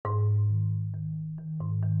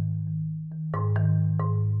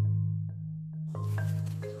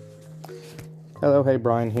Hello, hey,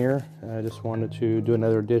 Brian here. I just wanted to do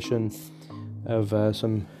another edition of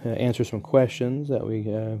answer some questions that we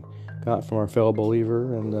got from our fellow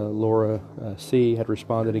believer, and Laura C. had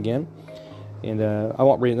responded again. And I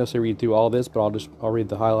won't necessarily read through all this, but I'll read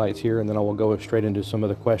the highlights here, and then I will go straight into some of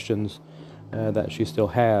the questions that she still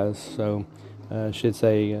has. So she'd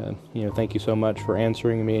say, thank you so much for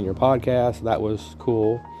answering me in your podcast. That was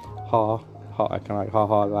cool. I kind of like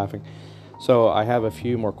ha laughing. So I have a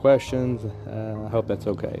few more questions. I hope that's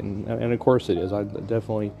okay. And of course it is. I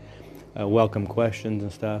definitely welcome questions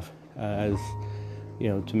and stuff. As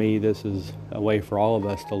to me, this is a way for all of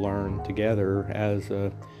us to learn together as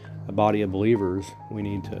a body of believers. We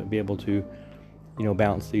need to be able to,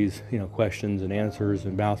 bounce these, questions and answers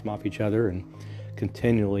and bounce them off each other, and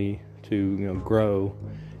continually to, grow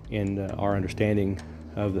in our understanding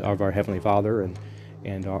of our Heavenly Father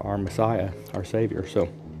and our Messiah, our Savior. So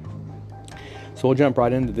we'll jump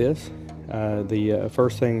right into this. The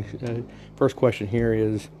first question here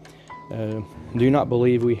is, do you not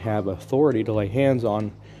believe we have authority to lay hands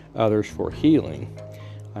on others for healing?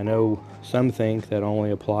 I know some think that only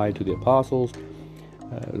applied to the apostles.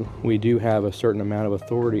 We do have a certain amount of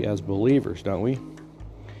authority as believers, don't we?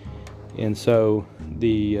 And so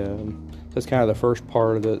that's kind of the first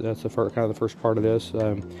part of the first part of this.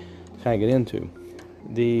 Kind of get into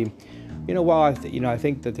while I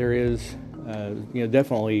think that there is.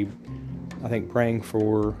 Definitely, I think praying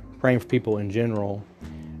for people in general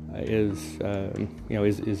is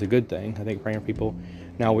a good thing. I think praying for people.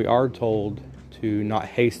 Now, we are told to not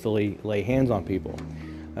hastily lay hands on people.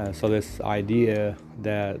 So this idea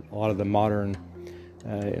that a lot of the modern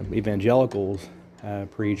evangelicals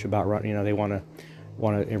preach about, they want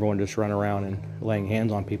everyone to just run around and laying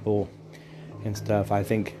hands on people and stuff. I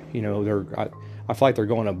think I feel like they're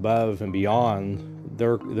going above and beyond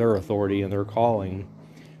their authority and their calling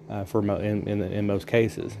in most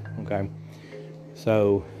cases. Okay,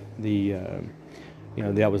 so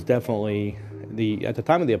that was definitely at the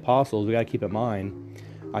time of the apostles. We got to keep in mind,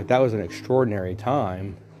 like, that was an extraordinary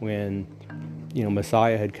time when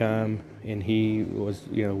Messiah had come and he was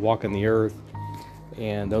walking the earth,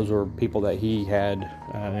 and those were people that he had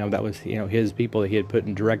that was his people that he had put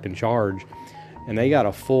in charge, and they got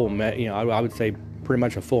a full I would say pretty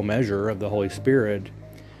much a full measure of the Holy Spirit.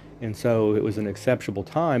 And so it was an exceptional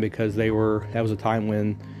time, because that was a time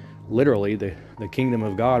when literally the kingdom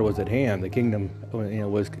of God was at hand. The kingdom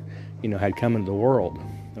had come into the world.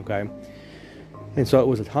 Okay, and so it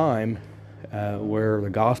was a time where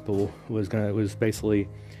the gospel was basically,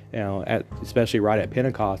 especially right at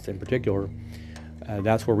Pentecost in particular,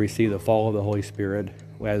 that's where we see the fall of the Holy Spirit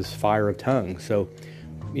as fire of tongues. So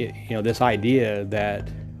this idea that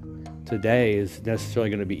today is necessarily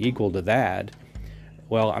going to be equal to that.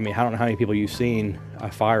 Well, I mean, I don't know how many people you've seen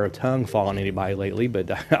a fire of tongue fall on anybody lately,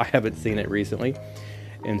 but I haven't seen it recently.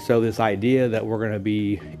 And so this idea that we're going to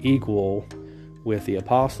be equal with the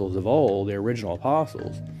apostles of old, the original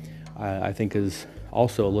apostles, I think is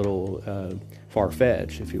also a little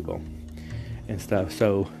far-fetched, if you will, and stuff.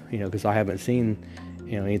 So, because I haven't seen,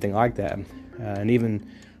 anything like that. And even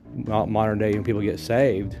modern day, when people get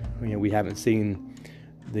saved, we haven't seen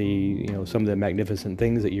some of the magnificent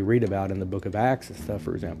things that you read about in the book of Acts and stuff,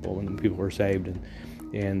 for example, when people were saved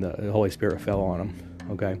and the Holy Spirit fell on them,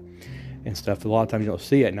 okay, and stuff. A lot of times you don't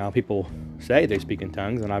see it. Now, people say they speak in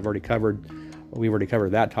tongues, and we've already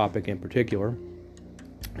covered that topic in particular,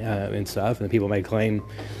 and stuff. And people may claim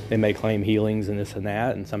healings and this and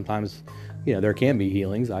that, and sometimes there can be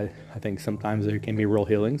healings. I think sometimes there can be real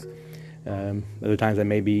healings. Other times they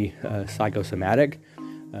may be psychosomatic.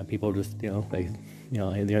 People just in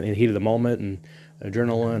the heat of the moment, and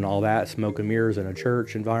adrenaline and all that, smoke and mirrors in a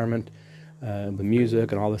church environment, the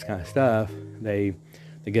music and all this kind of stuff, they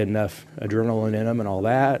get enough adrenaline in them and all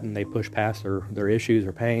that, and they push past their issues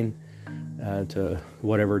or pain to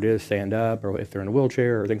whatever it is, stand up, or if they're in a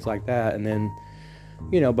wheelchair or things like that. And then,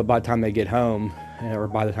 but by the time they get home, or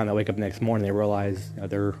by the time they wake up the next morning, they realize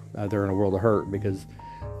they're in a world of hurt, because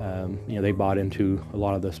they bought into a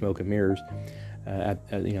lot of the smoke and mirrors,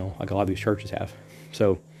 like a lot of these churches have.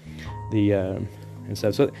 So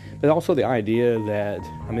but also the idea that,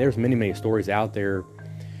 there's many stories out there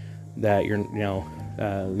that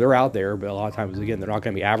they're out there, but a lot of times, again, they're not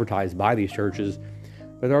going to be advertised by these churches.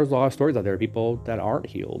 But there's a lot of stories out there, people that aren't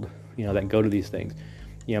healed, that go to these things.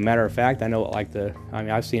 Matter of fact, I know,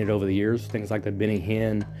 I've seen it over the years, things like the Benny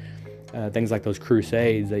Hinn, things like those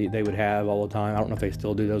crusades they would have all the time. I don't know if they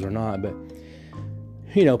still do those or not, but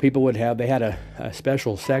people they had a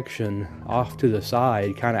special section off to the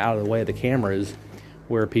side, kind of out of the way of the cameras,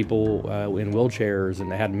 where people in wheelchairs,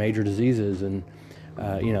 and they had major diseases and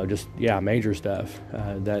major stuff,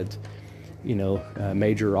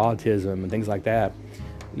 major autism and things like that.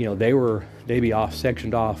 They'd be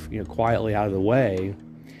sectioned off, quietly out of the way,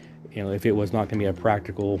 if it was not going to be a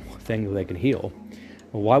practical thing that they could heal.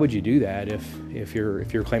 Well, why would you do that if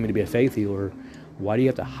you're claiming to be a faith healer? Why do you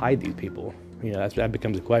have to hide these people? That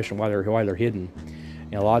becomes a question, why they're hidden.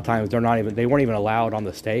 A lot of times they weren't even allowed on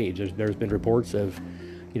the stage. There's been reports of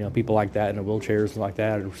people like that in the wheelchairs and like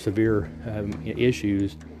that, and severe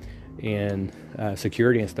issues, and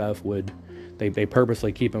security and stuff they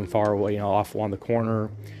purposely keep them far away, off on the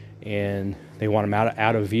corner, and they want them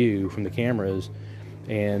out of view from the cameras.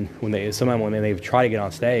 And when they try to get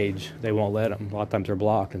on stage, they won't let them. A lot of times they're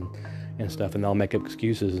blocked and stuff, and they'll make up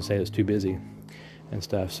excuses and say it's too busy and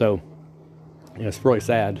stuff. So it's really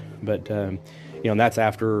sad, but and that's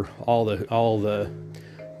after all the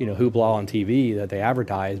hoopla on TV that they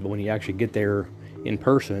advertise. But when you actually get there in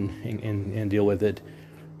person and deal with it,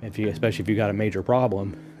 especially if you got a major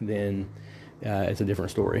problem, then it's a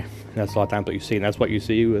different story. And that's a lot of times what you see, and that's what you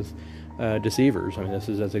see with deceivers. I mean, that's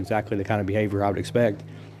exactly the kind of behavior I would expect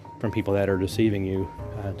from people that are deceiving you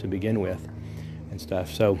to begin with and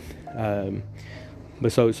stuff. So,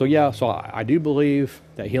 so I do believe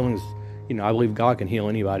that healing's, I believe God can heal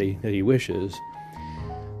anybody that He wishes.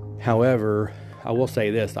 However, I will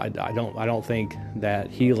say this: I don't think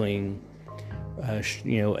that healing,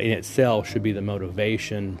 in itself, should be the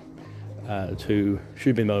motivation to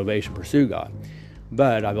pursue God.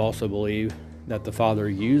 But I also believe that the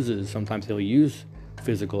Father sometimes He'll use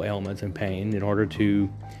physical ailments and pain in order to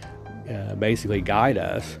basically guide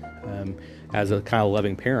us, as a kind of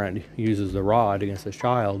loving parent uses the rod against his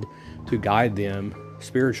child to guide them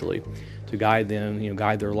spiritually, to guide them,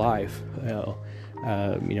 guide their life,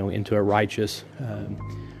 into a righteous,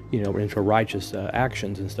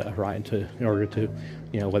 actions and stuff, right? In order to,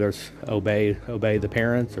 whether it's obey the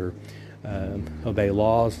parents or obey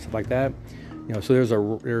laws, stuff like that. So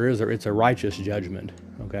it's a righteous judgment.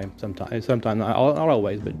 Okay, sometimes not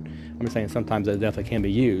always, but I'm just saying sometimes that definitely can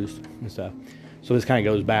be used and stuff. So this kind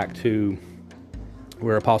of goes back to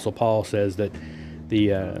where Apostle Paul says that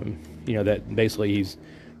that basically he's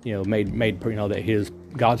that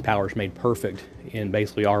God's power is made perfect in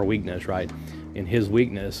basically our weakness, right? In His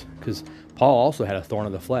weakness, because Paul also had a thorn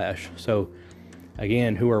of the flesh. So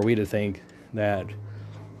again, who are we to think that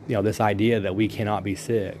this idea that we cannot be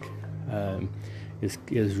sick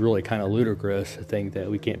is really kind of ludicrous to think that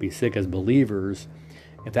we can't be sick as believers.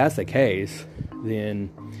 If that's the case, then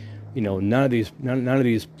none of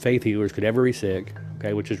these faith healers could ever be sick,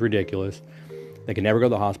 okay, which is ridiculous. They can never go to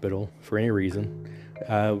the hospital for any reason.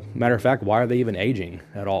 Matter of fact, why are they even aging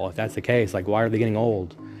at all? If that's the case, like, why are they getting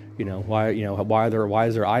old? Why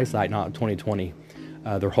is their eyesight not 20/20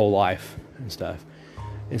 their whole life and stuff?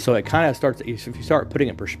 And so it kind of starts, if you start putting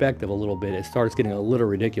it in perspective a little bit, it starts getting a little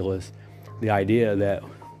ridiculous. The idea that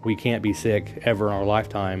we can't be sick ever in our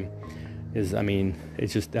lifetime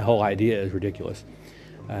it's just, the whole idea is ridiculous.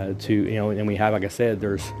 And we have, like I said,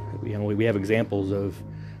 we have examples of,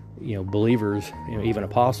 believers, even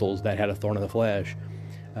apostles that had a thorn of the flesh,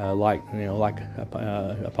 like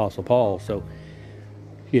Apostle Paul. So,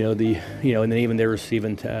 and then even there's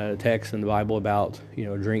even texts in the Bible about,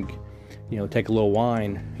 drink, take a little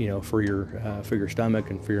wine, for your stomach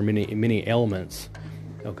and for your many ailments.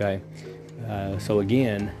 Okay. So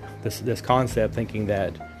again, this concept, thinking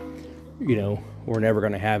that, we're never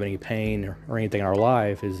going to have any pain or anything in our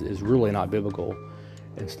life is really not biblical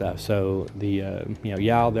and stuff. So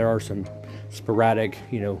there are some sporadic,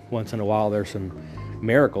 once in a while there's some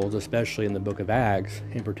miracles, especially in the book of Acts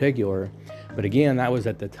in particular. But again, that was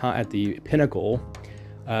at the pinnacle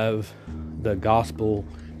of the gospel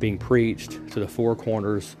being preached to the four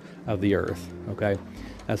corners of the earth. Okay,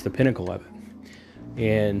 that's the pinnacle of it.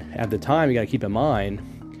 And at the time, you got to keep in mind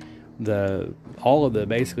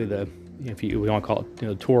if you want to call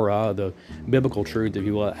it, Torah, the biblical truth, if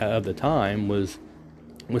you will, of the time was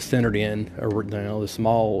centered in the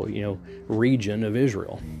small region of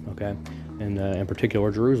Israel. Okay, and in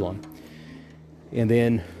particular Jerusalem. And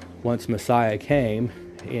then once Messiah came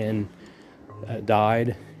and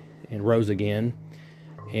died and rose again,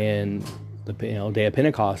 and the day of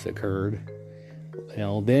Pentecost occurred,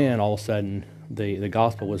 then all of a sudden the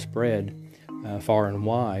gospel was spread far and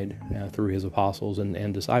wide through His apostles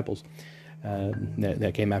and disciples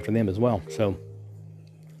that came after them as well. So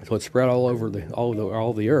it spread all over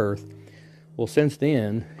the earth. Well, since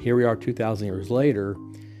then, here we are 2,000 years later.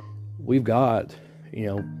 We've got,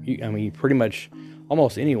 pretty much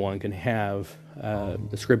almost anyone can have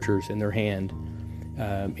the scriptures in their hand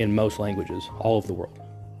in most languages all over the world.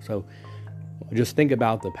 So just think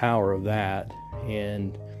about the power of that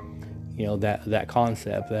and that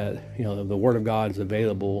concept that the Word of God is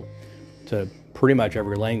available to pretty much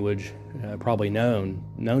every language probably known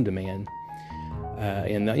to man.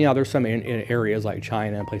 And there's some in areas like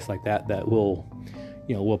China and places like that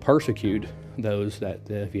will persecute those that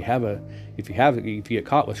if you get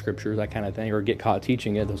caught with scriptures, that kind of thing, or get caught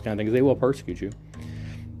teaching it, those kind of things, they will persecute you.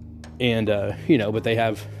 And but they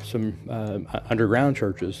have some underground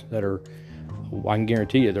churches that are, I can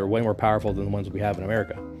guarantee you, they're way more powerful than the ones we have in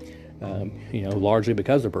America. Largely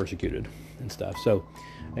because they're persecuted and stuff. So,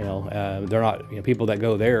 they're not, people that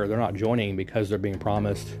go there, they're not joining because they're being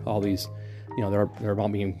promised all these, they're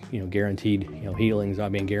not being, guaranteed, healings,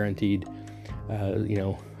 not being guaranteed,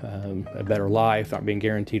 a better life, not being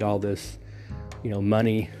guaranteed all this,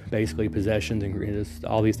 money, basically possessions, and just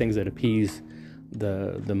all these things that appease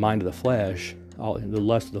the mind of the flesh, the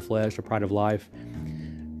lust of the flesh, the pride of life,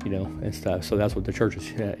 and stuff. So that's what the churches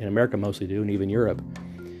in America mostly do, and even Europe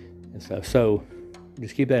and stuff. So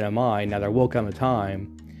just keep that in mind. Now there will come a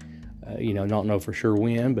time, don't know for sure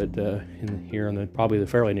when, but in probably the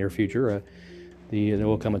fairly near future, there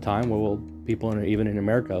will come a time where people even in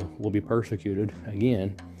America will be persecuted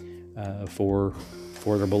again for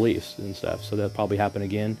their beliefs and stuff. So that'll probably happen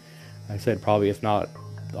again. I said probably, if not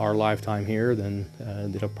our lifetime here, then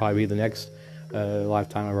it'll probably be the next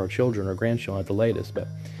lifetime of our children or grandchildren at the latest. But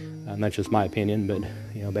that's just my opinion.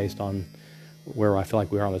 But based on where I feel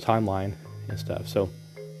like we are on the timeline and stuff. So,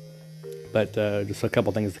 but just a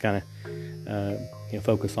couple things to kind of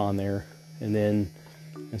focus on there. And then,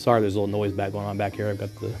 and sorry, there's a little noise going on back here. I've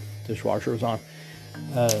got the dishwashers on.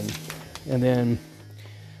 And then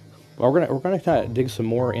we're gonna kind of dig some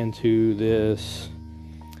more into this,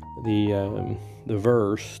 the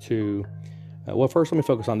verse to. Well, first let me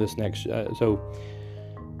focus on this next. So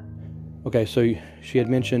she had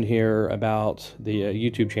mentioned here about the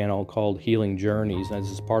YouTube channel called Healing Journeys, and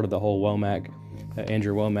this is part of the whole Womack,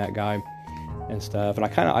 Andrew Womack guy and stuff. And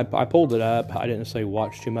I pulled it up. I didn't necessarily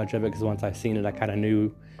watch too much of it because once I seen it, I kind of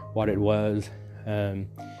knew what it was.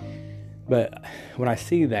 But when I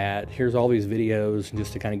see that, here's all these videos,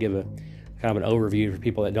 just to kind of give a kind of an overview for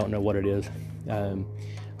people that don't know what it is.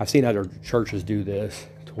 I've seen other churches do this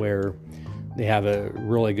to where they have a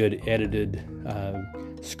really good edited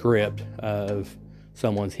script of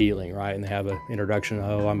someone's healing, right? And they have an introduction.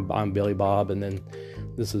 Oh, I'm Billy Bob, and then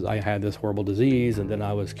I had this horrible disease, and then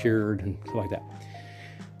I was cured, and stuff like that.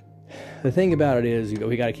 The thing about it is,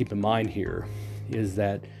 we got to keep in mind here is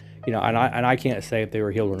that, and I can't say if they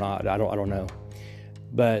were healed or not. I don't know.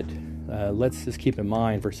 But let's just keep in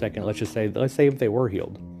mind for a second. Let's say if they were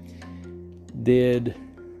healed, did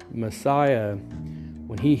Messiah,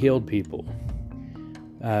 when he healed people,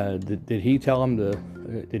 did he tell them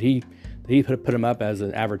did he put them up as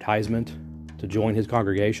an advertisement to join his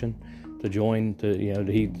congregation, did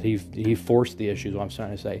he forced the issues? What I'm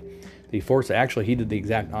trying to say, he forced it. Actually, he did the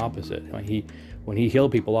exact opposite. When he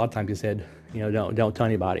healed people, a lot of times he said, don't tell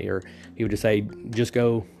anybody, or he would just say, just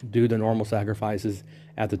go do the normal sacrifices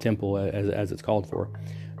at the temple as it's called for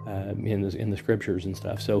in the scriptures and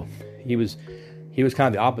stuff. So he was kind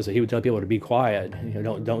of the opposite. He would tell people to be quiet,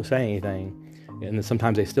 don't say anything. And then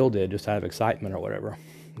sometimes they still did, just out of excitement or whatever.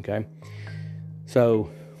 Okay, so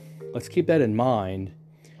let's keep that in mind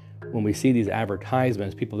when we see these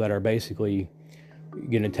advertisements. People that are basically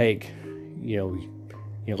going to take,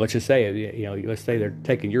 let's just say, let's say they're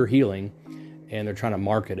taking your healing and they're trying to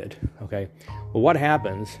market it. Okay, well, what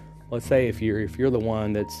happens? Let's say if you're the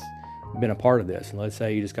one that's been a part of this, and let's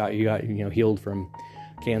say you got healed from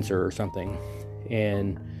cancer or something,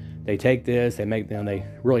 and they take this, they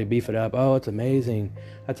really beef it up. Oh, it's amazing.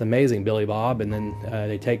 That's amazing, Billy Bob. And then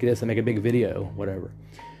they take this and make a big video, whatever.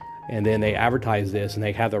 And then they advertise this, and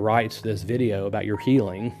they have the rights to this video about your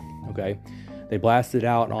healing. Okay, they blast it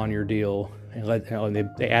out on your deal, and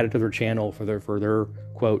they add it to their channel for their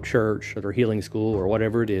quote church or their healing school or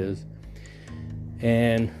whatever it is.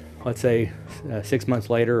 And let's say 6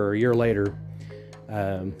 months later or a year later,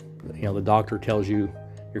 the doctor tells you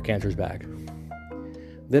your cancer's back.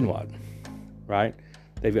 Then what, right?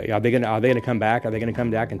 Are they going to come back? Are they going to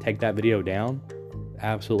come back and take that video down?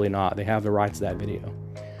 Absolutely not. They have the rights to that video.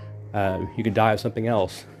 You could die of something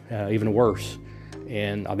else, even worse.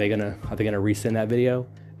 And are they going to resend that video?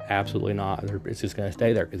 Absolutely not. It's just going to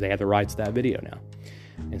stay there because they have the rights to that video now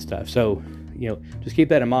and stuff. So, just keep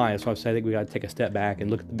that in mind. That's why I think we got to take a step back and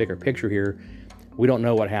look at the bigger picture here. We don't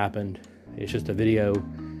know what happened. It's just a video.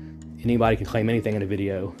 Anybody can claim anything in a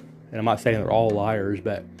video. And I'm not saying they're all liars,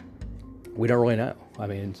 but we don't really know. I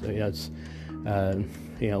mean,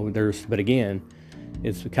 but again,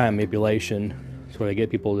 it's the kind of manipulation. So they get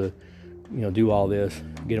people to, do all this,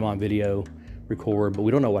 get them on video, record, but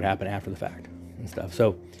we don't know what happened after the fact and stuff.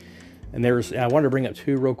 So, and I wanted to bring up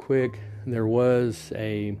two real quick. There was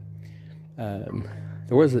a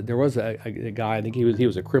guy. I think he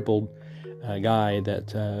was a crippled guy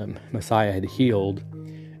that Messiah had healed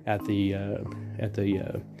at the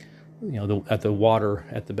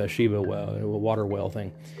Bathsheba water well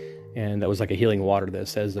thing, and that was like a healing water that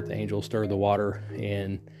says that the angel stirred the water,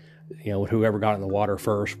 and whoever got in the water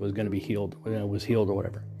first was going to be healed, was healed or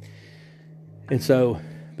whatever. And so,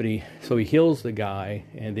 he heals the guy,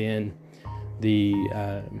 and then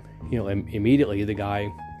immediately the guy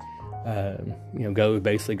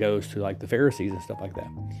goes to like the Pharisees and stuff like that.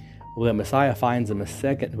 Well, then Messiah finds him a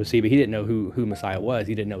second. But he didn't know who Messiah was.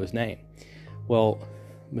 He didn't know his name. Well,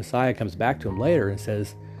 Messiah comes back to him later and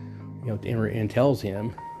says, and tells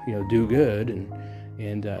him, do good, and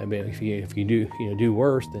if you do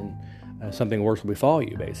worse, then something worse will befall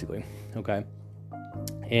you, basically. Okay,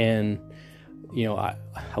 and we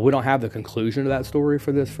don't have the conclusion of that story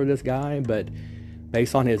for this guy, but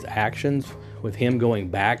based on his actions, with him going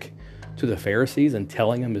back to the Pharisees and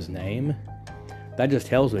telling him his name, that just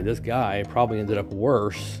tells me this guy probably ended up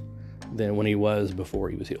worse than when he was before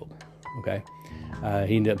he was healed. Okay,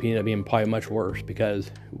 he ended up being probably much worse.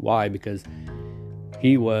 Why? Because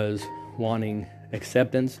he was wanting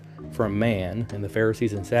acceptance from man, and the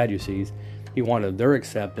Pharisees and Sadducees, he wanted their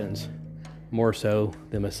acceptance more so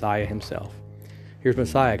than Messiah himself. Here's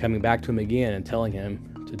Messiah coming back to him again and telling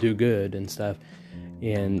him to do good and stuff.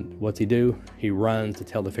 And what's he do? He runs to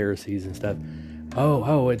tell the Pharisees and stuff. It's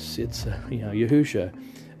Yahusha.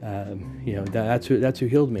 That's who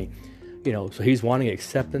healed me. So he's wanting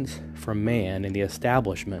acceptance from man and the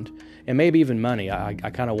establishment, and maybe even money. I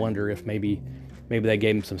kind of wonder if maybe they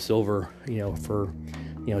gave him some silver, for,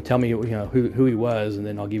 tell me, who he was, and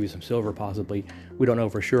then I'll give you some silver possibly. We don't know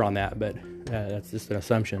for sure on that, but that's just an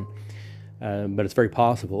assumption. But it's very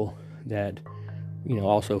possible that,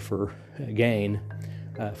 also for gain,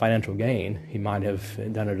 financial gain, he might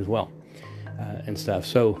have done it as well, and stuff.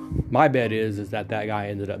 So my bet is that guy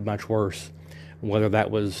ended up much worse, whether that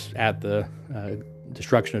was at the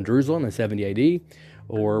destruction of Jerusalem in 70 AD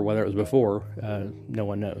or whether it was before. No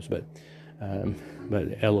one knows, but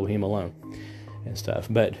Elohim alone and stuff.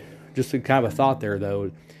 But just a kind of a thought there,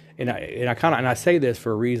 though, and I say this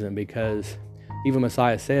for a reason, because even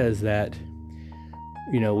Messiah says that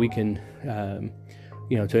we can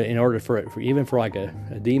in order for even for like a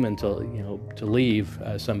demon to leave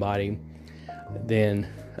somebody, then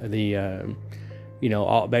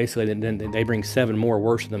basically then they bring 7 more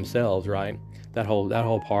worse than themselves, right? That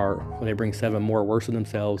whole part where they bring 7 more worse than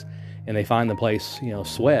themselves, and they find the place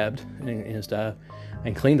swept and stuff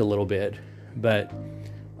and cleaned a little bit, but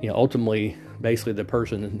ultimately basically the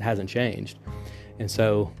person hasn't changed, and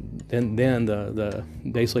so then the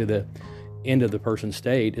basically the end of the person's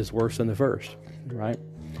state is worse than the first, right?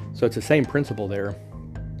 So it's the same principle there.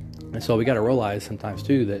 And so we got to realize sometimes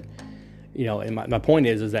too that and my point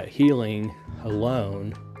is that healing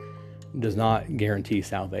alone does not guarantee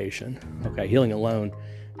salvation. Okay, healing alone,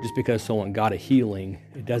 just because someone got a healing,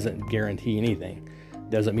 it doesn't guarantee anything. It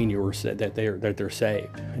doesn't mean that they're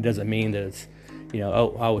saved. It doesn't mean that it's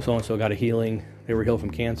so and so got a healing, they were healed from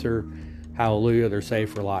cancer, hallelujah, they're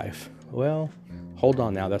saved for life. Well, hold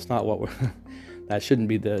on now, that's not what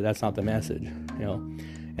that's not the message.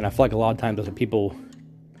 And I feel like a lot of times as people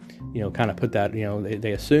kind of put that,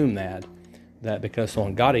 they assume that because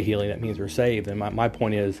someone got a healing, that means they're saved. And my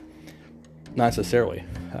point is, not necessarily.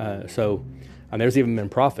 There's even been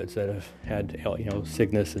prophets that have had,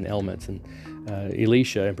 sickness and ailments, and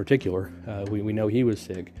Elisha in particular, we know he was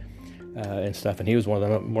sick and stuff, and he was one of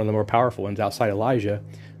the more powerful ones outside Elijah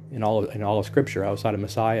in all of Scripture, outside of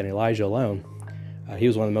Messiah and Elijah alone. He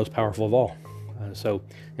was one of the most powerful of all. So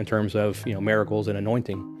in terms of miracles and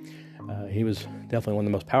anointing, he was definitely one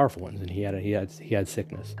of the most powerful ones, and he had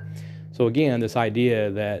sickness. So again, this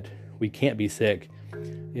idea that we can't be sick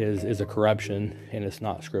is a corruption, and it's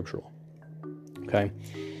not scriptural. Okay,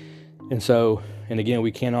 and again,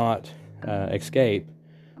 we cannot escape.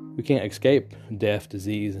 We can't escape death,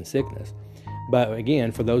 disease, and sickness. But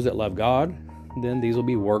again, for those that love God, then these will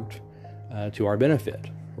be worked to our benefit,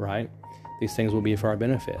 right? These things will be for our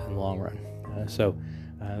benefit in the long run. So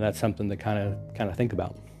that's something to kind of think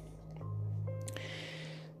about.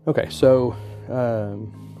 Okay, so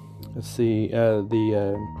let's see. I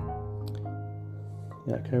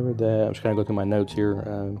covered that. I'm just kind of looking at my notes here.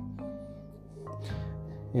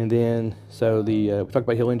 And then, so we talked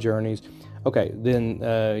about healing journeys. Okay, then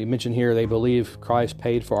you mentioned here they believe Christ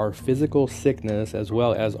paid for our physical sickness as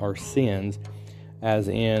well as our sins, as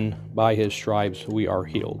in by his stripes we are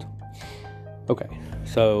healed. Okay,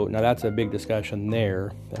 So now that's a big discussion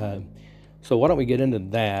there. So why don't we get into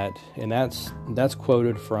that? And that's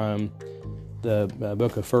quoted from the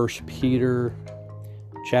book of 1 Peter,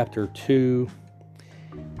 chapter 2,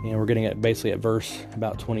 and we're getting at basically at verse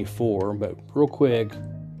about 24. But real quick,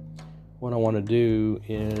 what I want to do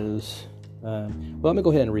is, let me go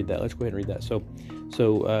ahead and read that. Let's go ahead and read that. So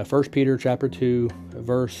 1 Peter chapter 2,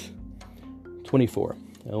 verse 24.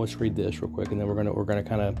 Now let's read this real quick, and then we're gonna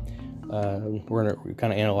kind of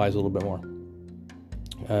analyze a little bit more.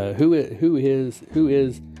 Who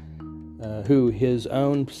his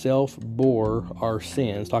own self bore our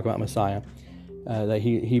sins. Talk about Messiah. That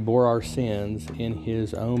he bore our sins in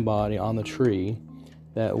his own body on the tree,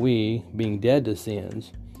 that we, being dead to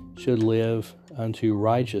sins, should live unto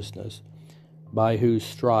righteousness, by whose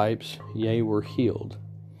stripes ye were healed.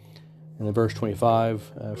 And in verse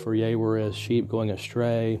 25, for ye were as sheep going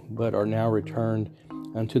astray, but are now returned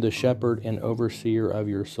unto the shepherd and overseer of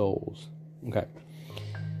your souls. Okay.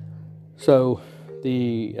 So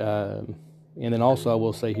and then also I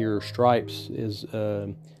will say here, stripes is,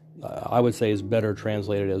 I would say is better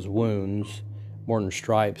translated as wounds more than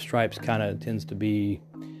stripes. Stripes kind of tends to be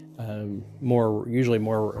usually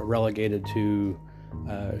more relegated to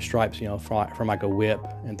stripes, from like a whip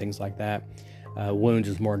and things like that. Wounds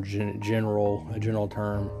is more a general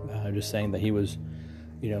term, just saying that he was,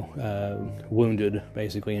 wounded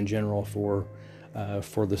basically in general for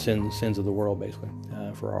the sins of the world, basically,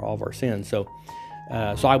 for all of our sins. So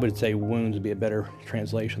I would say wounds would be a better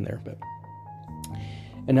translation there.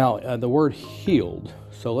 And now the word healed.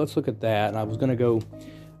 So let's look at that. And I was going to go.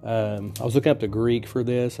 I was looking up the Greek for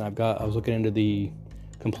this, and I was looking into the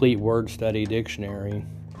Complete Word Study Dictionary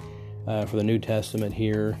for the New Testament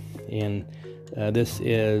here, and this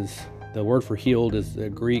is the word for healed is the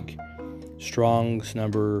Greek Strong's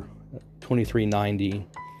number 2390.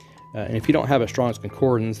 And if you don't have a Strong's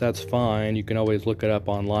Concordance, that's fine. You can always look it up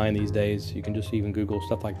online these days. You can just even Google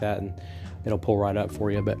stuff like that, and it'll pull right up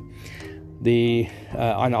for you. But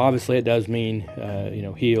and obviously it does mean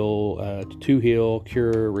heal, to heal,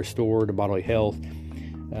 cure, restore to bodily health.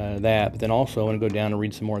 But then also I want to go down and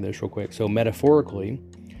read some more of this real quick. So metaphorically,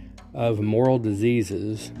 of moral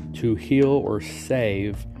diseases, to heal or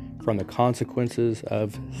save from the consequences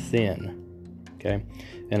of sin. Okay,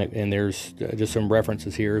 and there's just some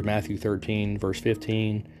references here: Matthew 13 verse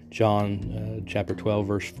 15, John chapter 12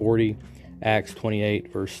 verse 40, Acts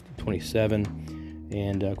 28 verse 27,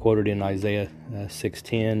 and quoted in Isaiah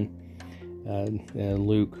 6:10,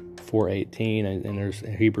 Luke 4:18, and there's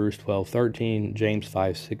Hebrews 12:13, James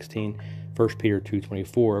 5:16, 1 Peter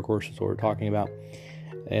 2:24. Of course, that's what we're talking about.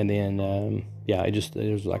 And then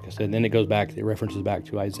it was like I said. Then it references back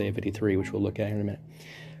to Isaiah 53, which we'll look at here in a minute.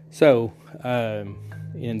 So,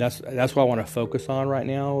 and that's what I want to focus on right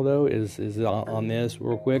now, though, is on this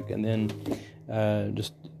real quick, and then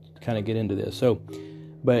just kind of get into this. So,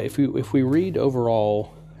 but if we read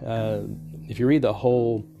overall, if you read the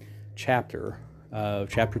whole chapter of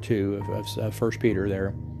chapter 2 of 1 Peter,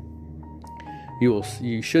 there,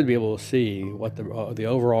 you should be able to see what the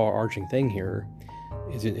overall arching thing here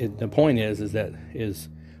is. The point is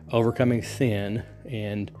overcoming sin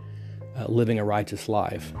and living a righteous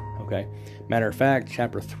life. Okay. Matter of fact,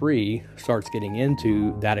 chapter 3 starts getting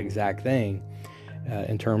into that exact thing,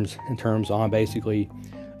 in terms on basically,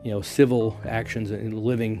 civil actions and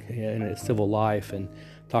living in a civil life, and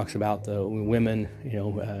talks about the women,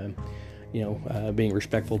 being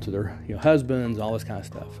respectful to their husbands, all this kind of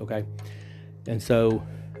stuff. Okay. And so,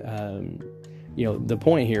 the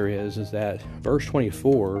point here is that verse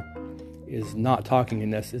 24 is not talking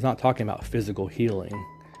about physical healing.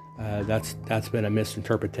 That's been a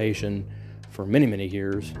misinterpretation for many, many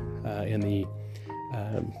years in the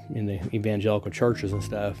evangelical churches and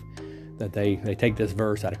stuff, that they take this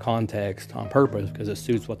verse out of context on purpose because it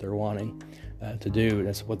suits what they're wanting to do.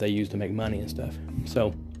 That's what they use to make money and stuff.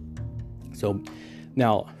 So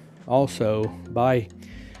now also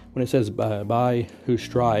when it says by whose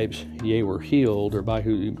stripes ye were healed, or by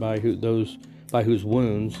whose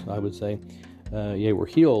wounds, I would say, ye were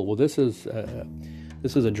healed. Well, this is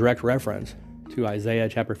a direct reference to Isaiah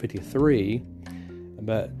chapter 53.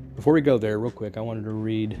 But before we go there, real quick, I wanted to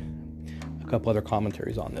read a couple other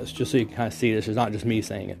commentaries on this, just so you can kind of see this is not just me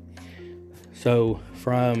saying it. So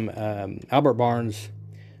from Albert Barnes'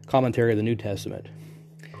 commentary of the New Testament,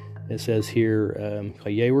 it says here,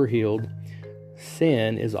 ye were healed.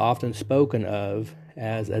 Sin is often spoken of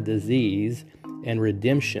as a disease, and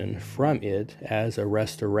redemption from it as a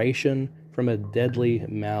restoration from a deadly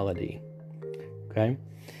malady. Okay,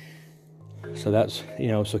 so that's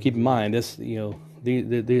so keep in mind this. A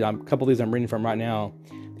couple of these I'm reading from right now.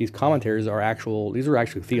 these commentaries are these are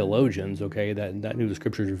actually theologians, okay, that knew the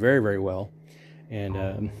scriptures very, very well,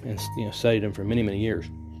 and studied them for many, many years.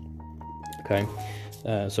 Okay,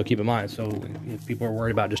 so keep in mind. So if people are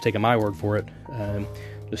worried about just taking my word for it,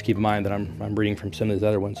 just keep in mind that I'm reading from some of these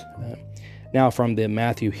other ones. Now, from the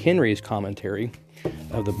Matthew Henry's commentary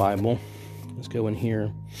of the Bible, let's go in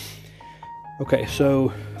here. Okay,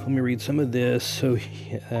 so let me read some of this. So,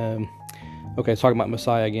 it's talking about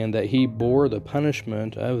Messiah again, that he bore the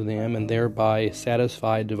punishment of them and thereby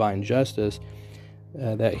satisfied divine justice,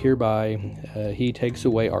 that hereby he takes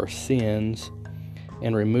away our sins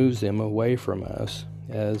and removes them away from us,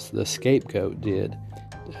 as the scapegoat did.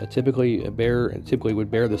 Typically would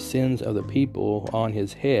bear the sins of the people on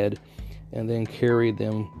his head and then carry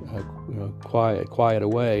them quiet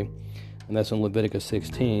away. And that's in Leviticus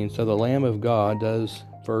 16. So the Lamb of God does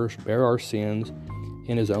first bear our sins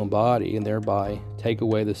in his own body and thereby take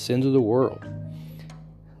away the sins of the world.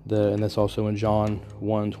 And that's also in John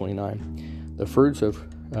 1:29. The fruits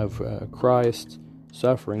of Christ's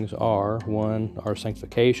sufferings are, 1, our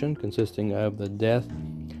sanctification, consisting of the death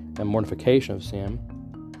and mortification of sin,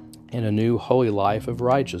 and a new holy life of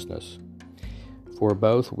righteousness, for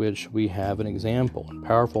both which we have an example, and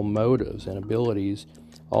powerful motives and abilities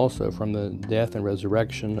also from the death and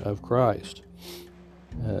resurrection of Christ.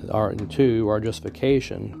 2, our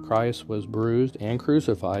justification. Christ was bruised and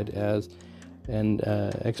crucified as an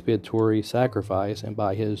expiatory sacrifice, and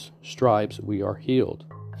by his stripes we are healed.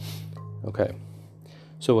 Okay,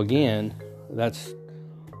 so again, that's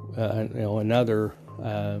another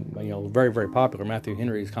very, very popular. Matthew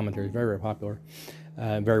Henry's commentary is very, very popular,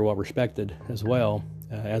 very well respected as well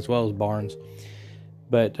as Barnes.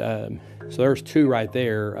 But so there's 2 right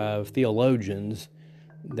there of theologians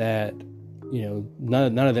that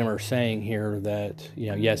none of them are saying here that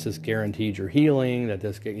yes, this guaranteed your healing, that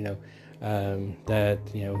this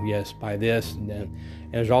yes, by this, and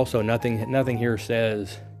there's also nothing here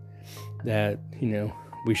says that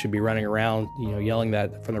we should be running around yelling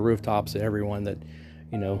that from the rooftops to everyone that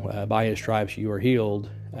by his stripes you are healed,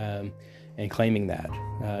 and claiming that.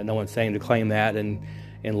 No one's saying to claim that and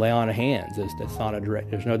lay on of hands. That's not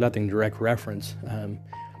there's nothing direct reference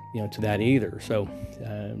to that either. So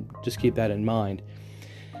just keep that in mind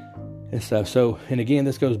and stuff. So, and again,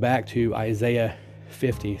 this goes back to Isaiah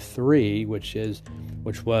 53, which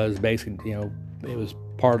was basically it was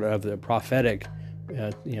part of the prophetic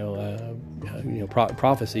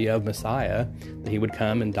prophecy of Messiah, that he would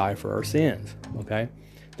come and die for our sins. Okay,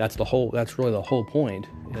 that's really the whole point,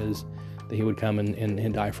 is that he would come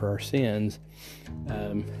and die for our sins,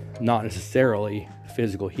 not necessarily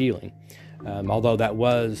physical healing, although that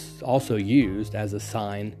was also used as a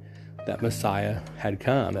sign that Messiah had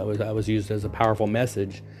come. That was used as a powerful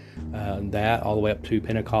message, that all the way up to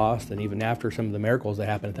Pentecost, and even after some of the miracles that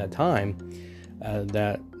happened at that time,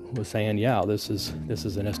 that was saying, this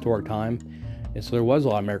is an historic time. And so there was a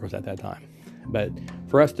lot of miracles at that time. But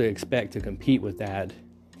for us to expect to compete with that,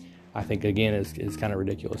 I think, again, is kind of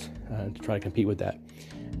ridiculous, to try to compete with that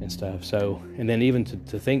and stuff. So, and then even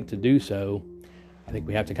to think to do so, I think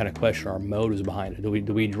we have to kind of question our motives behind it.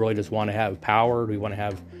 Do we really just want to have power? Do we want to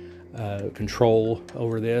have control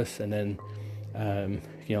over this? And then,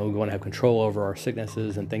 we want to have control over our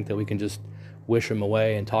sicknesses and think that we can just wish them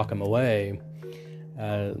away and talk them away.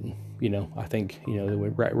 I think,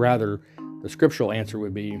 rather the scriptural answer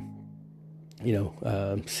would be,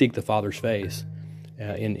 seek the Father's face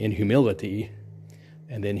in humility,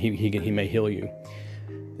 and then he may heal you.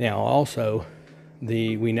 Now, also,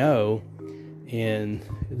 we know in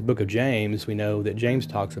the book of James, we know that James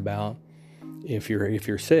talks about if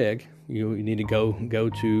you're sick, you need to go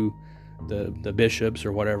to the bishops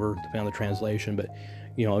or whatever, depending on the translation, but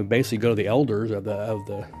basically go to the elders of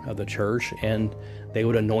the church, and they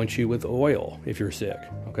would anoint you with oil if you're sick.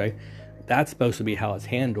 Okay, that's supposed to be how it's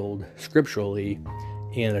handled scripturally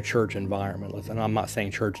in a church environment. And I'm not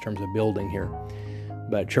saying church in terms of building here,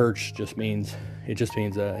 but church just means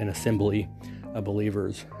an assembly of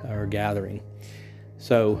believers or gathering.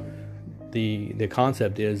 So the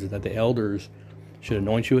concept is that the elders should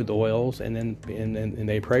anoint you with oils, and then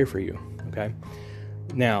they pray for you. Okay,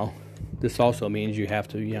 now this also means you have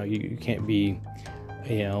to, you can't be,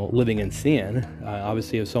 living in sin.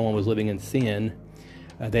 Obviously, if someone was living in sin,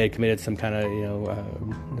 they had committed some kind of,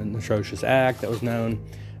 an atrocious act that was known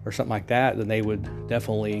or something like that, then they would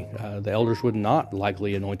definitely, the elders would not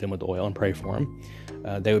likely anoint them with oil and pray for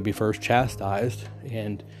them. They would be first chastised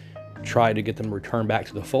and try to get them returned back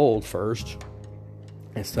to the fold first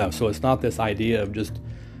and stuff. So it's not this idea of just,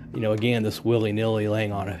 again, this willy-nilly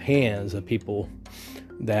laying on of hands of people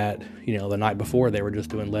that, the night before they were just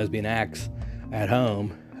doing lesbian acts at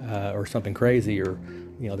home, or something crazy, or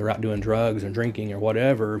they're out doing drugs and drinking or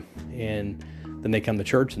whatever, and then they come to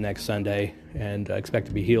church the next Sunday and expect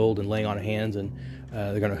to be healed and laying on of hands, and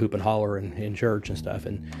they're going to hoop and holler in church and stuff,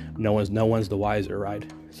 and no one's the wiser,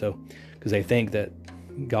 right? So because they think that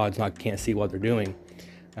God's can't see what they're doing,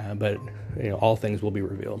 but all things will be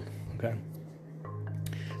revealed. Okay.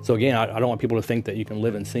 So again, I don't want people to think that you can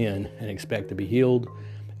live in sin and expect to be healed.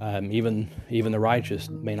 Even the righteous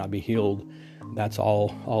may not be healed. That's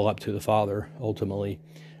all up to the Father ultimately,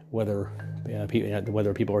 whether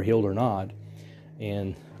people are healed or not.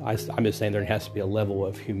 And I'm just saying there has to be a level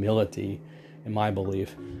of humility, in my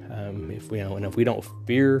belief. If we don't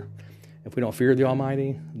fear the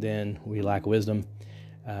Almighty, then we lack wisdom,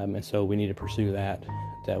 and so we need to pursue that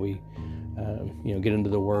we get into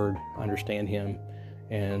the Word, understand Him,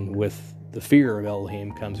 and with the fear of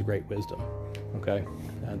Elohim comes great wisdom. Okay,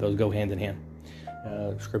 those go hand in hand,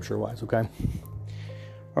 scripture-wise. Okay.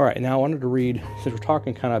 All right, now I wanted to read, since we're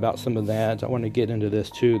talking kind of about some of that, I want to get into this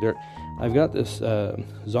too. I've got this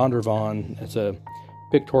Zondervan. It's a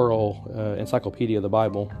pictorial encyclopedia of the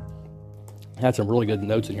Bible. It had some really good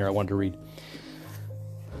notes in here I wanted to read.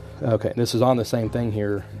 Okay, this is on the same thing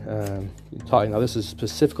here. Now this is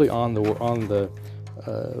specifically on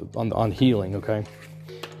healing. Okay,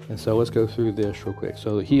 and so let's go through this real quick.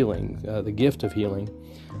 So the healing, the gift of healing,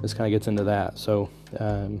 this kind of gets into that. So.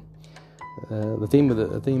 The theme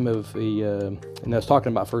of and I was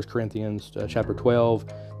talking about 1 Corinthians chapter 12,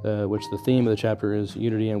 which the theme of the chapter is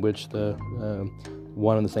unity, in which the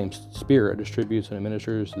one and the same Spirit distributes and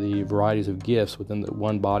administers the varieties of gifts within the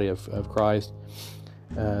one body of Christ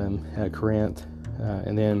at Corinth.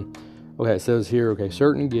 And then, it says here,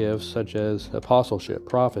 certain gifts such as apostleship,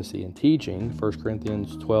 prophecy, and teaching, 1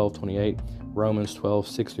 Corinthians 12:28, Romans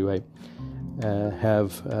 12:6-8,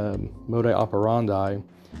 have mode operandi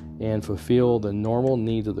and fulfill the normal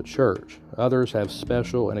needs of the church. Others have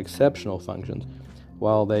special and exceptional functions.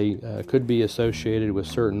 While they could be associated with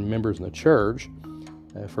certain members in the church,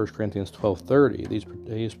 1 Corinthians 12:30,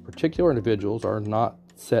 these particular individuals are not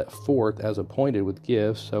set forth as appointed with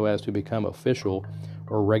gifts so as to become official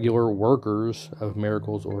or regular workers of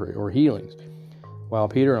miracles or healings. While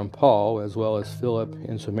Peter and Paul, as well as Philip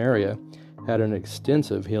in Samaria, had an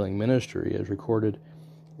extensive healing ministry as recorded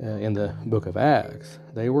in the book of Acts,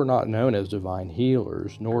 they were not known as divine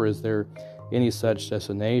healers, nor is there any such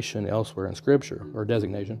designation elsewhere in Scripture.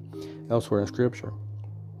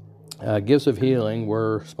 Gifts of healing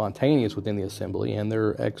were spontaneous within the assembly, and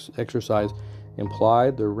their exercise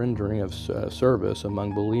implied the rendering of service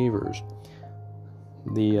among believers.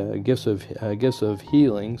 The gifts of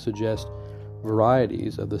healing suggest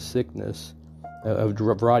varieties of the sickness. A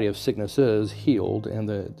variety of sicknesses healed and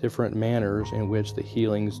the different manners in which the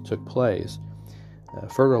healings took place.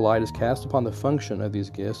 Further light is cast upon the function of these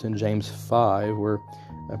gifts in James 5, where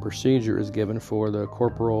a procedure is given for the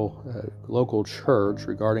corporal local church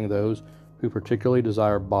regarding those who particularly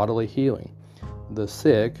desire bodily healing. The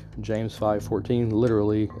sick, James 5:14,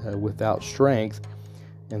 literally without strength,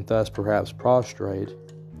 and thus perhaps prostrate,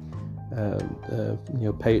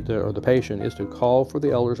 the patient is to call for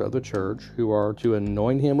the elders of the church, who are to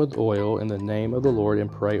anoint him with oil in the name of the Lord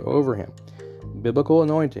and pray over him. Biblical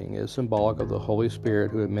anointing is symbolic of the Holy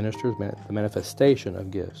Spirit, who administers the manifestation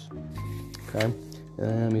of gifts. Okay,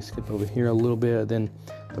 let me skip over here a little bit. Then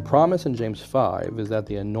the promise in James 5 is that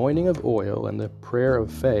the anointing of oil and the prayer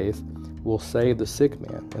of faith will save the sick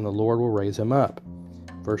man, and the Lord will raise him up.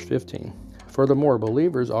 Verse 15. Furthermore,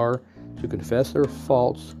 believers are to confess their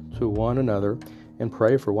faults to one another and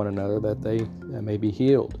pray for one another that they may be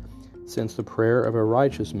healed, since the prayer of a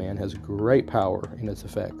righteous man has great power in its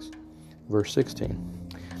effects. Verse 16.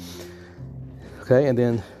 Okay, and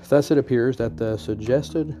then thus it appears that the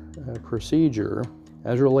suggested procedure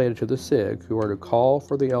as related to the sick who are to call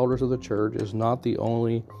for the elders of the church is not the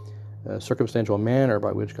only circumstantial manner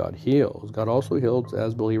by which God heals. God also heals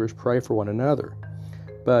as believers pray for one another.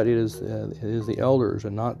 But it is the elders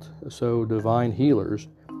and not so divine healers,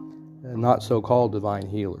 not so-called divine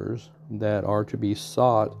healers, that are to be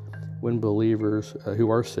sought when believers who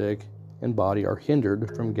are sick in body are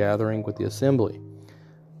hindered from gathering with the assembly.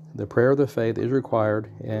 The prayer of the faith is required,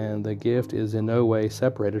 and the gift is in no way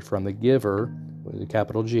separated from the giver, with a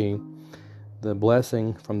capital G, the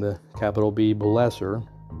blessing from the capital B blesser,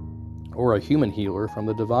 or a human healer from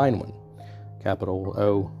the divine one, capital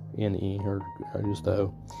O-N-E, or just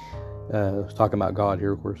O. Talking about God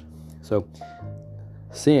here, of course. So,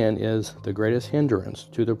 sin is the greatest hindrance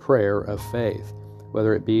to the prayer of faith,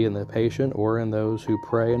 whether it be in the patient or in those who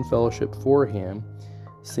pray in fellowship for him.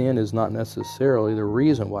 Sin is not necessarily the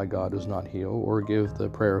reason why God does not heal or give the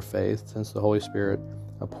prayer of faith, since the Holy Spirit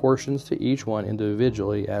apportions to each one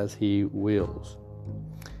individually as he wills.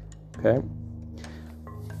 Okay?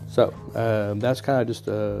 So, that's kind of just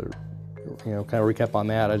kind of recap on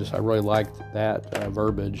that. I really liked that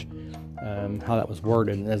verbiage, how that was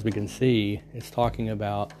worded. And as we can see, it's talking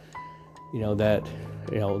about, that,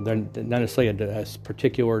 they're not necessarily a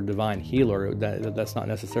particular divine healer. That's not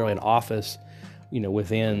necessarily an office,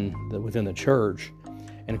 within the church.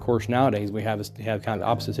 And of course, nowadays we have kind of the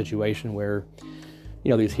opposite situation where,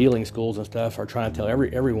 these healing schools and stuff are trying to tell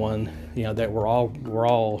everyone, that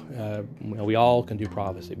we all can do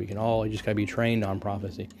prophecy. You just got to be trained on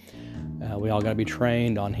prophecy. We all got to be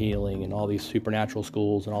trained on healing and all these supernatural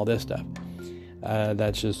schools and all this stuff.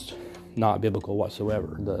 That's just not biblical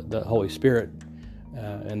whatsoever. The Holy Spirit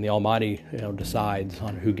and the Almighty, decides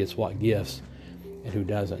on who gets what gifts and who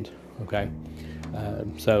doesn't. Okay,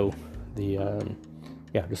 so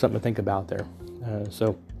just something to think about there.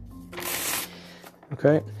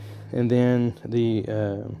 Okay, and then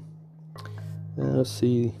let's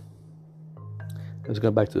see. Let's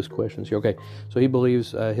go back to those questions here. Okay, so he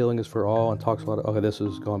believes healing is for all and talks a lot. Okay, this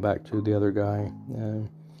is going back to the other guy,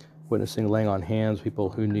 witnessing laying on hands, people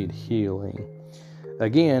who need healing.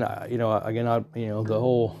 Again, the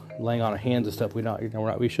whole laying on of hands and stuff. We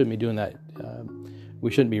shouldn't be doing that. We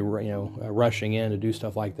shouldn't be, rushing in to do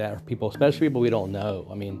stuff like that for people, especially people we don't know.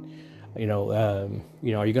 I mean, are you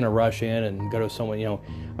going to rush in and go to someone?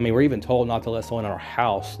 We're even told not to let someone in our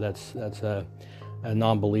house that's a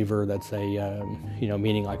non-believer, that's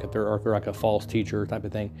meaning like if they're like a false teacher type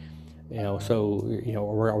of thing, so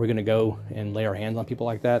are we going to go and lay our hands on people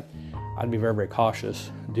like that? I'd be very, very cautious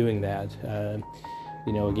doing that.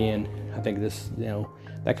 Again, I think this,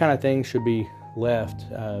 that kind of thing should be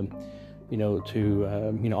left, on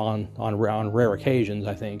rare occasions,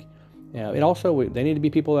 I think. It also, they need to be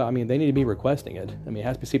people that, they need to be requesting it. It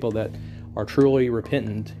has to be people that are truly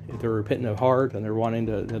repentant. If they're repentant of heart and they're wanting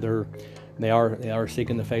to, they are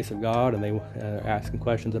seeking the face of God, and they asking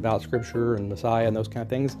questions about Scripture and Messiah and those kind of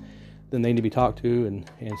things, then they need to be talked to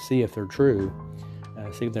and see if they're true,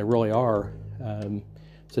 see if they really are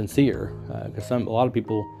sincere. Because a lot of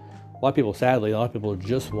people, sadly,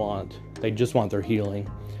 just want their healing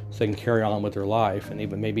so they can carry on with their life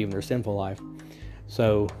and maybe even their sinful life.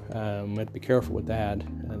 So we have to be careful with that,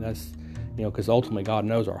 and that's because ultimately God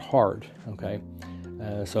knows our heart. Okay.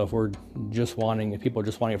 So if people are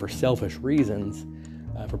just wanting it for selfish reasons,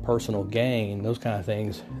 for personal gain, those kind of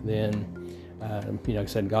things, then, like I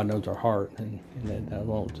said, God knows our heart, and that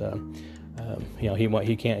won't,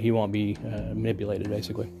 he won't be manipulated,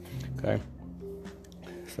 basically. Okay.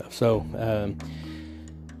 So,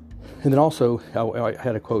 and then also, I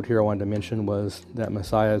had a quote here I wanted to mention, was that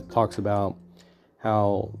Messiah talks about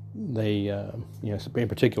how they, in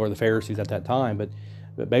particular the Pharisees at that time, but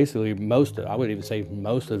basically I would even say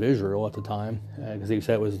most of Israel at the time, because he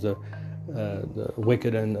said it was the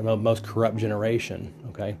wicked and the most corrupt generation.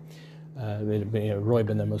 Okay, it had really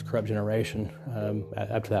been the most corrupt generation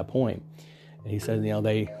up to that point. And he said,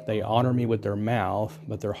 they honor me with their mouth,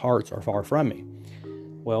 but their hearts are far from me.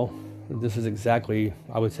 Well, this is exactly,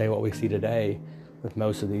 I would say, what we see today with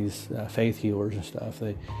most of these faith healers and stuff.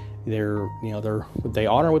 They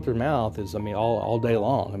honor with their mouth is, all day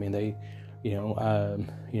long. They,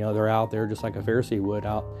 they're out there just like a Pharisee would,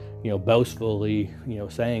 out, boastfully,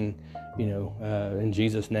 saying, in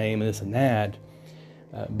Jesus' name and this and that.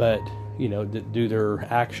 But do their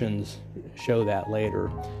actions show that later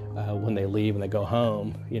when they leave and they go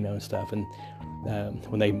home, and stuff. And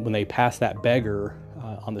when they pass that beggar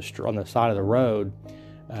on the side of the road,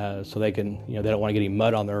 so they can, they don't want to get any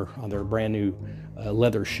mud on their brand new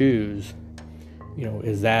leather shoes.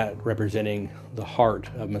 Is that representing the heart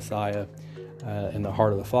of Messiah and the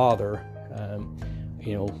heart of the Father?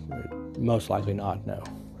 Most likely not. No,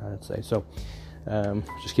 I'd say so.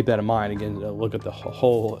 Just keep that in mind. Again, look at the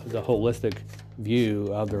holistic view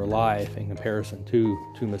of their life in comparison to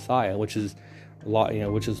Messiah, which is a lot.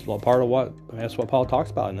 Which is part of that's what Paul talks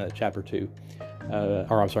about in that chapter 2.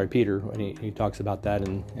 Peter, when he talks about that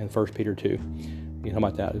in 1 Peter 2. How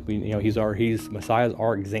about that? He's Messiah's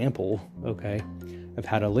our example, okay, of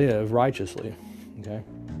how to live righteously, okay,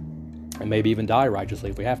 and maybe even die righteously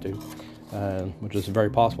if we have to, which is very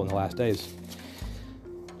possible in the last days.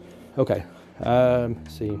 Okay,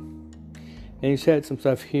 let's see. And he said some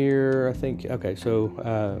stuff here, I think. Okay,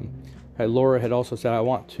 so Laura had also said, I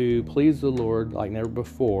want to please the Lord like never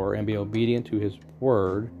before and be obedient to His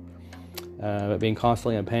word. But being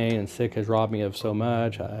constantly in pain and sick has robbed me of so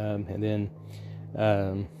much. And then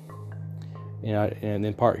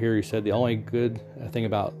part here he said the only good thing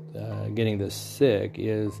about getting this sick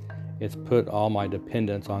is it's put all my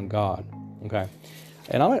dependence on God. Okay,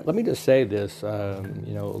 And let me just say this,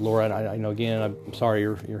 Laura, I know again, I'm sorry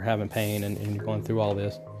you're having pain and you're going through all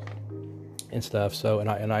this and stuff. So,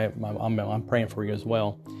 I'm praying for you as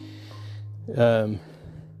well.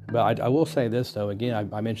 But I will say this though. Again,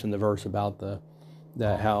 I mentioned the verse about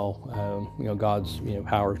how God's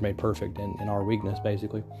power is made perfect in our weakness,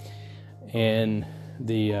 basically, and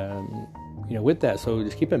with that. So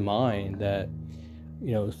just keep in mind that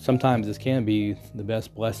sometimes this can be the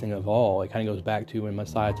best blessing of all. It kind of goes back to when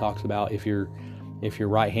Messiah talks about if your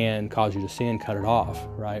right hand causes you to sin, cut it off,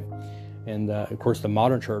 right? And of course, the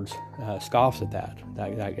modern church scoffs at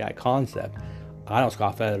that concept. I don't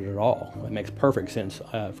scoff at it at all. It makes perfect sense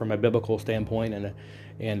from a biblical standpoint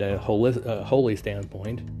and a holy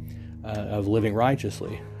standpoint of living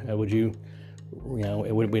righteously. Would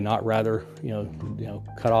we not rather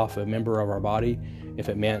cut off a member of our body if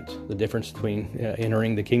it meant the difference between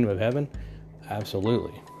entering the kingdom of heaven?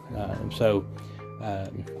 Absolutely. I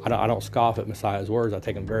don't scoff at Messiah's words. I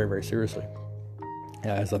take them very, very seriously,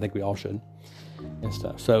 as I think we all should and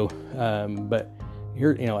stuff. So, but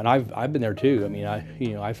here, and I've been there too. I mean,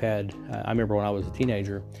 I've had. I remember when I was a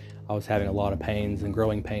teenager, I was having a lot of pains and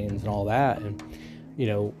growing pains and all that, and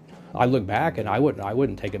I look back and I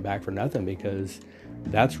wouldn't take it back for nothing, because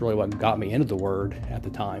that's really what got me into the Word at the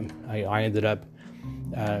time. I ended up,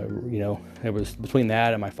 it was between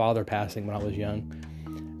that and my father passing when I was young.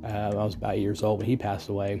 I was about 8 years old when he passed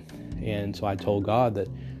away, and so I told God that,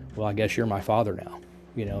 well, I guess you're my father now.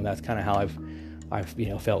 And that's kind of how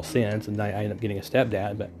I've felt since, and I ended up getting a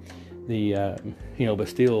stepdad, but but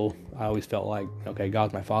still, I always felt like, okay,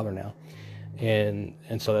 God's my father now, and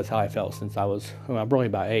so that's how I felt since I'm probably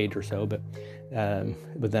about 8 or so, but then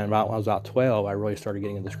when I was about 12, I really started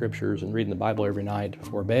getting into scriptures and reading the Bible every night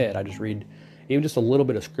before bed. I just read even just a little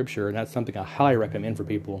bit of scripture, and that's something I highly recommend for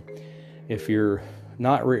people. If you're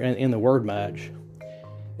not in the Word much,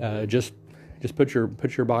 just put your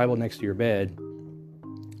Bible next to your bed,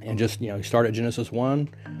 and just start at Genesis 1,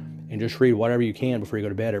 and just read whatever you can before you go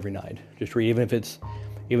to bed every night. Just read, even if it's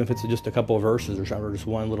just a couple of verses or something, or just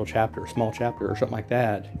one little chapter, a small chapter or something like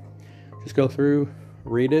that. Just go through,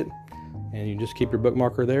 read it, and you just keep your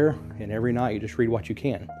bookmarker there, and every night you just read what you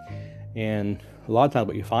can. And a lot of times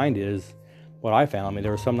what you find is, what I found, I mean,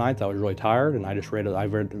 there were some nights I was really tired and I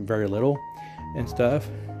read very little and stuff,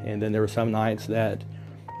 and then there were some nights that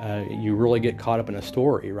you really get caught up in a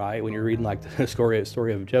story, right? When you're reading like the story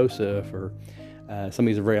of Joseph, or some of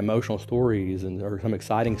these are very emotional stories, or some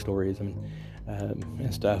exciting stories and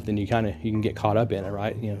stuff, then you can get caught up in it,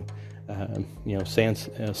 right?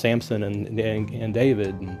 Samson and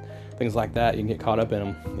David and things like that. You can get caught up in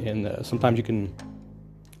them, and sometimes you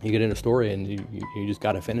get in a story and you just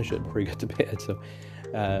got to finish it before you get to bed.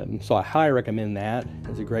 So I highly recommend that.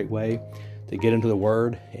 It's a great way to get into the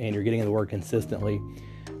Word, and you're getting into the Word consistently.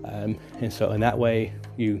 And that way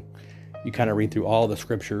you kind of read through all the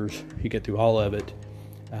scriptures, you get through all of it.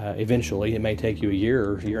 Eventually, it may take you a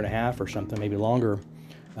year and a half or something, maybe longer,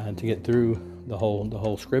 to get through the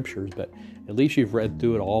whole scriptures. But at least you've read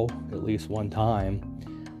through it all at least one time,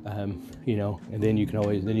 and then you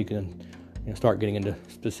can start getting into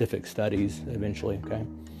specific studies eventually, okay,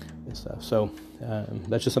 and stuff. So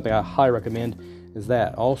that's just something I highly recommend. Is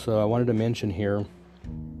that also I wanted to mention here.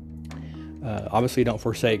 Obviously, don't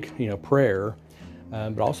forsake, prayer,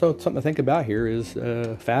 but also something to think about here is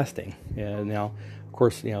fasting. Now, of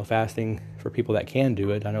course, fasting for people that can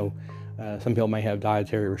do it. I know some people may have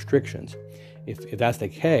dietary restrictions. If that's the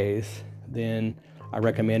case, then I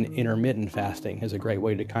recommend intermittent fasting is a great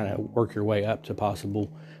way to kind of work your way up to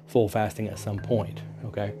possible full fasting at some point.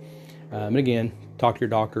 Okay, and again, talk to your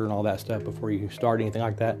doctor and all that stuff before you start anything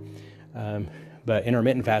like that. But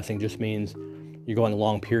intermittent fasting just means you're going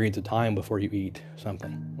long periods of time before you eat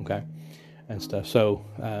something, okay, and stuff. So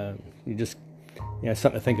you just,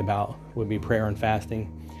 something to think about would be prayer and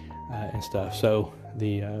fasting and stuff. So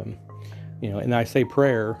and I say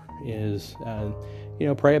prayer is,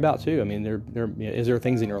 pray about too. I mean, is there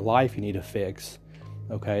things in your life you need to fix?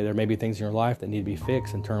 Okay, there may be things in your life that need to be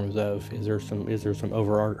fixed in terms of, is there some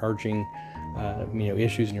overarching,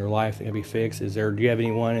 issues in your life that can be fixed? Do you have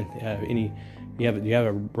anyone, do you have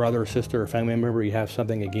a brother or sister or family member you have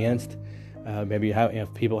something against? Maybe you have,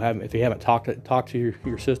 if you haven't talked to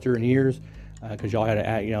your sister in years, because y'all had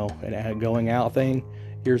a going out thing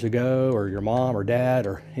years ago, or your mom or dad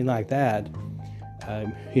or anything like that.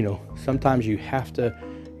 Sometimes you have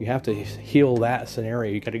to heal that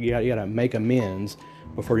scenario. You gotta make amends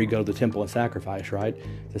before you go to the temple and sacrifice, right?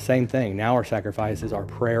 It's the same thing. Now our sacrifice is our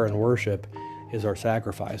prayer, and worship is our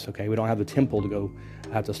sacrifice. Okay, we don't have the temple to go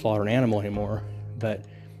have to slaughter an animal anymore, but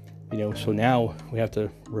so now we have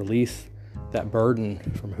to release that burden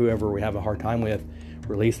from whoever we have a hard time with,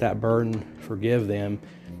 release that burden, forgive them,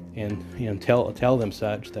 and tell them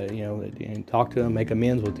such that and talk to them, make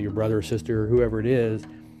amends with your brother or sister or whoever it is,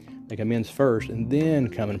 make amends first, and then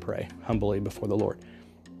come and pray humbly before the Lord.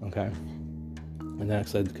 Okay, and then I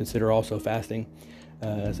said consider also fasting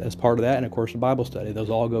as part of that, and of course the Bible study. Those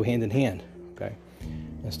all go hand in hand. Okay,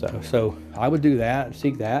 and stuff. So I would do that,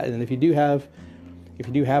 seek that, and if you do have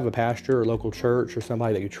a pastor or local church or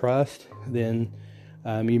somebody that you trust, then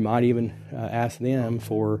you might even ask them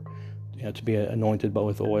for to be anointed but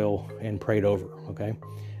with oil and prayed over, okay,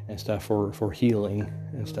 and stuff for healing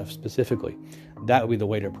and stuff specifically. That would be the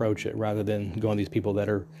way to approach it, rather than going to these people that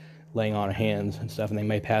are laying on hands and stuff, and they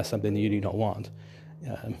may pass something that you don't want.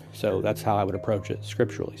 So that's how I would approach it,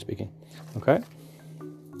 scripturally speaking. Okay.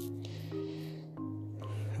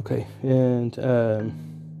 Okay, and I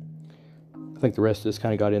think the rest of this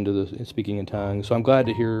kind of got into the speaking in tongues. So I'm glad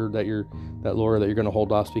to hear that Laura, that you're going to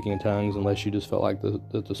hold off speaking in tongues unless you just felt like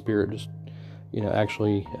the Spirit just,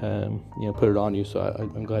 actually, put it on you. So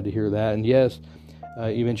I'm glad to hear that. And yes,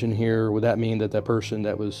 you mentioned here, would that mean that person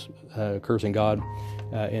that was cursing God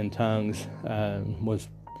in tongues if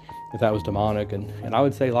that was demonic? And I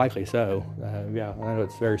would say likely so. Yeah, I know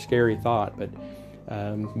it's a very scary thought, but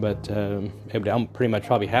it would pretty much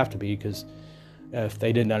probably have to be, because if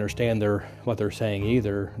they didn't understand what they're saying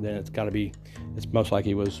either, then it's most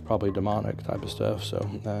likely was probably demonic type of stuff. So,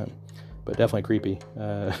 but definitely creepy,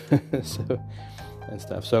 so and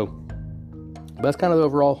stuff. So that's kind of the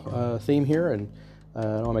overall theme here, and I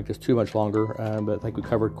don't want to make this too much longer, but I think we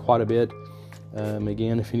covered quite a bit.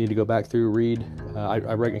 Again, if you need to go back through, read. I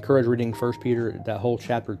encourage reading 1 Peter, that whole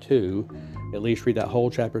chapter 2. At least read that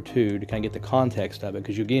whole chapter 2 to kind of get the context of it,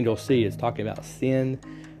 because you'll see it's talking about sin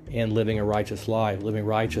and living a righteous life, living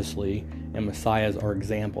righteously, and Messiah is our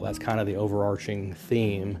example. That's kind of the overarching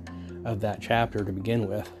theme of that chapter to begin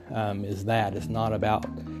with, is that it's not about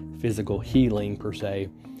physical healing per se.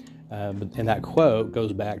 And that quote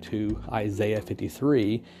goes back to Isaiah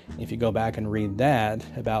 53. If you go back and read that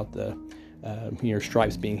about the your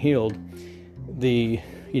stripes being healed,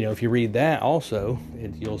 if you read that also,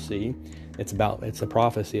 you'll see it's a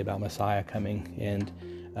prophecy about Messiah coming and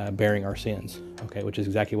bearing our sins. Okay, which is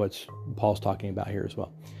exactly what Paul's talking about here as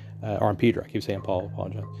well. Or Peter, I keep saying Paul,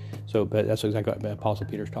 apologize. So, but that's exactly what Apostle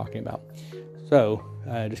Peter's talking about. So,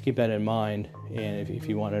 just keep that in mind, and if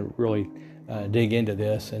you want to really dig into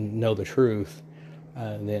this and know the truth,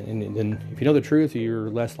 then if you know the truth, you're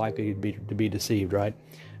less likely to be deceived, right?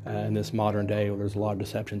 In this modern day where there's a lot of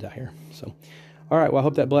deceptions out here. So, all right, well, I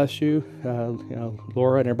hope that blessed you,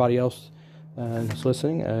 Laura and everybody else that's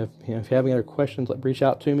listening. If you have any other questions, reach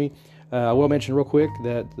out to me. I will mention real quick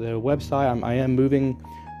that the website, I am moving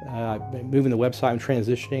the website. I'm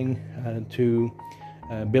transitioning to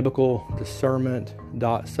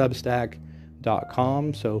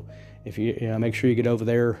biblicaldiscernment.substack.com. So if you make sure you get over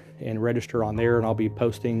there and register on there, and I'll be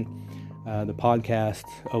posting the podcast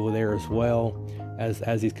over there as well as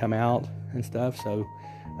these come out and stuff. So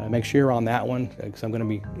make sure you're on that one, because I'm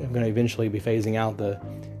going to eventually be phasing out the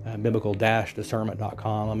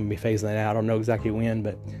biblical-discernment.com. I'm going to be phasing that out. I don't know exactly when,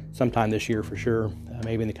 but sometime this year for sure,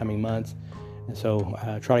 maybe in the coming months. And so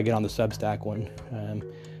try to get on the Substack one and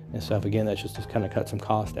stuff. Again, that's just to kind of cut some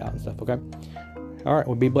cost out and stuff, okay? All right,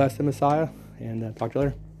 well, be blessed in Messiah, and talk to you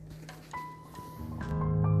later.